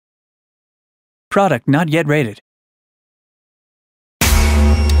Product not yet rated.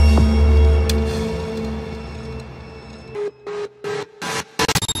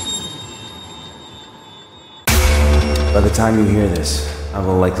 By the time you hear this, I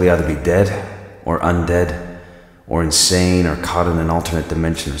will likely either be dead, or undead, or insane, or caught in an alternate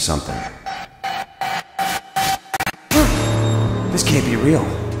dimension or something. This can't be real.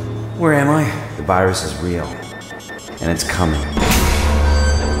 Where am I? The virus is real, and it's coming.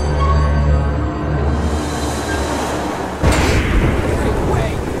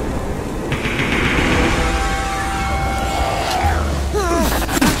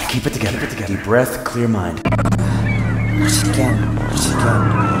 Keep it together. Deep breath, clear mind. Watch it again.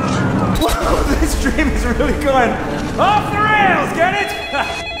 Whoa, this dream is really going off the rails, get it?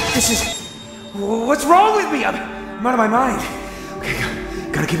 This is... What's wrong with me? I'm out of my mind. Okay,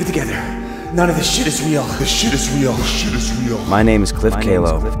 gotta keep it together. None of this shit is real. This shit is real. My name is Cliff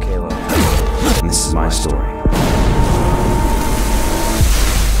Kalo, and this is my story.